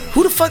stuffing.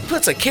 Who the fuck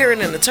puts a carrot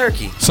in the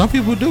turkey? Some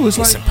people do. It's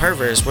It's like some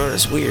perverts, bro.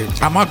 That's weird.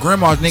 my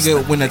grandma,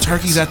 nigga. When the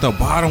turkey's at the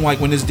bottom, like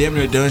when it's damn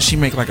near done, she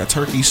make like a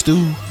turkey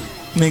stew,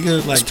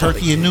 nigga, like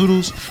turkey and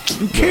noodles.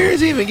 Do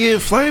carrots even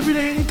give flavor to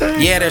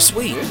anything? Yeah, they're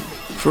sweet.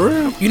 For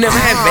real? You never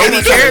had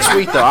baby carrots?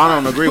 Sweet though. I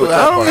don't agree with I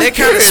that don't part. They're eat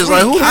kind of carrots. sweet.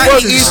 Like, who the I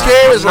fuck eat eats them.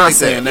 carrots I'm not like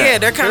saying that? that. Yeah,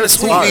 they're kind of Who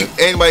sweet. eat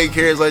anybody eat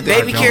carrots like that?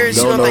 Baby carrots,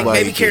 you don't think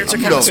nobody baby carrots are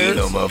You kinda don't sweet? eat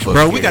no motherfucking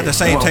Bro, we got the carrots.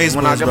 same taste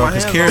when I buds, get bro. my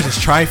Because hands carrots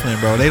is trifling,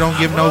 bro. They don't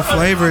give no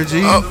flavor,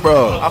 G.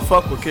 Bro. I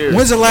fuck with carrots.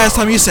 When's the last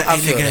time you said, I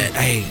 "Hey, feel nigga,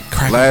 that. hey,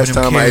 crack Last me with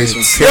them time I ate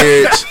carrots." some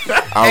carrots,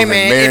 I Hey was in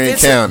man, Marion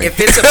County. if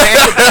it's a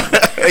pack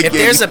of, if Yeah,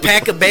 there's you- a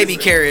pack of baby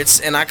carrots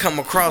and I come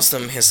across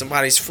them in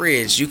somebody's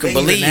fridge, you can They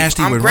even believe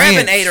nasty I'm with grabbing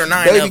ranch. 8 or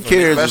 9 Baby of them.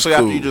 carrots is Especially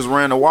after cool. you just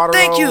ran the water.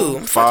 Thank on. you.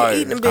 I'm Fire. fucking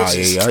eating them Oh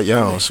bitches. yeah,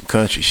 y'all on some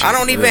country shit. I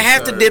don't even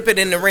have to dip it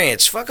in the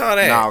ranch. Fuck all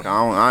that. No,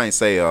 I ain't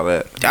say all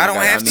that. I don't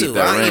have need to.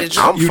 that I'll eat ranch.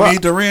 a drink. You fuck-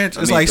 need the ranch.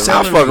 It's need like the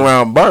celery. I fuck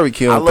around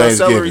barbecue I on love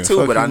Thanksgiving. celery too,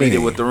 Fuck but you I need it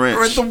mean? with the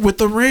ranch. With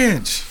the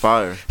ranch.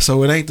 Fire.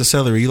 So it ain't the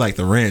celery. You like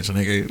the ranch,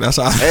 nigga. That's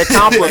all. It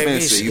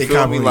compliments it. You It feel me?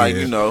 compliments Like,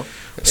 it. you know.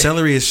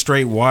 Celery is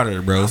straight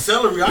water, bro.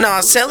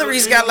 No,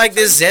 celery's got like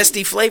this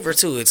zesty flavor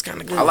too. It's kind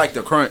of good. I like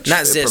the crunch.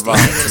 not it zesty. I'm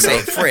provides. gonna say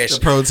fresh. The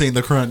protein,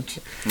 the crunch.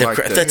 The, like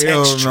the that.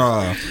 Hell texture.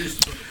 no.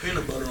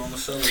 Peanut butter on the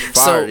celery. So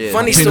Fire, yeah.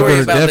 funny Peanut story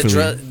butter, about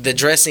definitely. the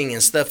dressing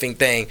and stuffing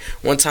thing.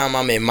 One time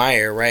I'm in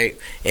Meyer, right,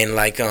 and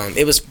like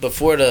it was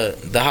before the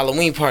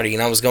Halloween party,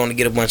 and I was going to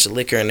get a bunch of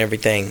liquor and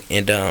everything,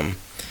 and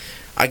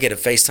I get a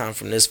FaceTime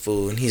from this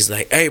fool, and he's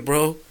like, "Hey,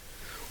 bro,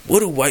 what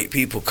do white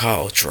people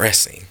call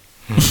dressing?"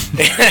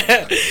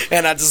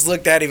 And I just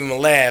looked at him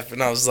and laughed,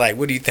 and I was like,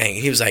 "What do you think?"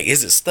 He was like,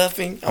 "Is it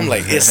stuffing?" I'm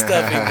like, "It's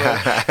stuffing,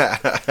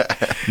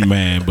 bro."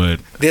 Man, but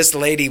This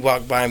lady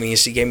walked by me and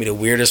she gave me the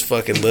weirdest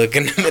fucking look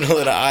in the middle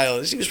of the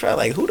aisle. She was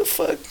probably like, "Who the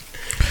fuck?"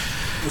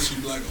 Was she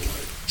black or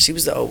white? She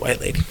was the old white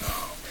lady.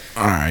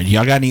 all right,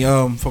 y'all got any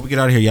before we get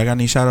out of here, y'all got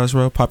any shout outs,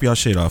 bro? Pop y'all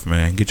shit off,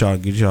 man. Get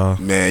y'all.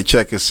 Man,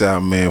 check us out,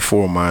 man.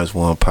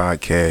 4-1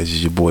 podcast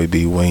is your boy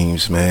B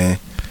Weems, man.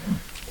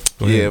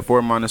 Go ahead. Yeah,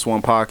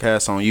 4-1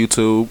 podcast on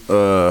YouTube.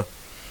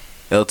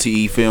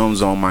 LTE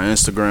Films on my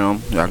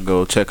Instagram. Y'all can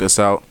go check us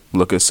out.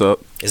 Look us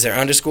up. Is there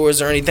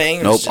underscores or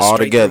anything? Or Nope, it's just all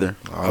straight together.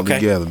 All Okay.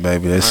 together,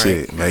 baby. That's All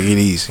right. it. Make it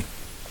easy.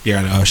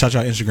 Yeah, shout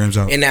y'all Instagrams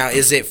out. through? And now,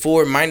 is it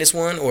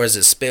 4-1 or is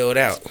it spelled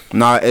out?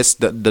 Nah, it's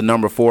the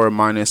number 4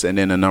 minus and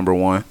then the number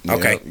 1.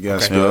 Okay. Yeah, you gotta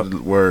Okay. spell the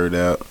word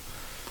out.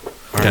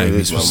 Gotta be,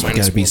 This one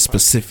gotta be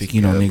specific,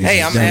 you know, niggas. Hey,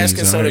 is I'm dummies,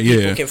 asking so all that right?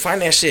 people Yeah. can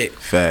find that shit.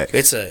 Fact.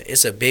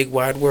 It's a big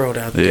wide world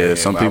out there. Yeah,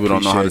 some I people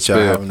don't know how to appreciate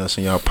y'all spell. having us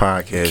in y'all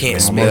podcast. Can't man.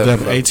 spell. Most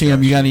definitely.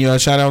 ATM, you got any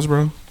shout outs,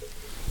 bro?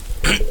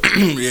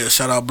 Yeah,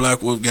 shout out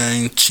Black Wolf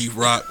Gang, Chief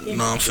Rock, you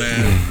know what I'm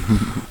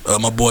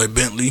saying? My boy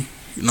Bentley,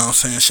 you know what I'm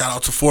saying? Shout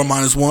out to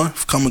 4-1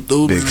 for coming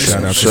through. Big man. They shout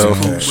some out shit to cool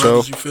them. brothers, Show.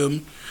 you feel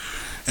me?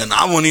 And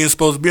I wasn't even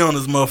supposed to be on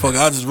this motherfucker.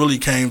 I just really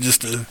came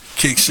just to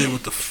kick shit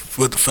with the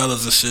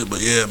fellas and shit.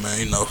 But yeah, man,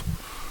 you know.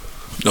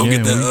 Go Yeah,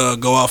 get that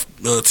go off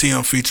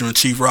TM featuring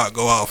Chief Rock,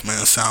 go off, man.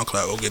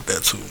 SoundCloud, go get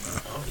that too,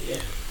 man.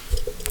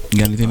 You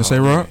got anything to say,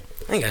 Rob?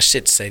 I ain't got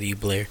shit to say to you,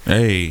 Blair.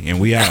 Hey, and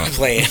we out. I'm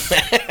playing.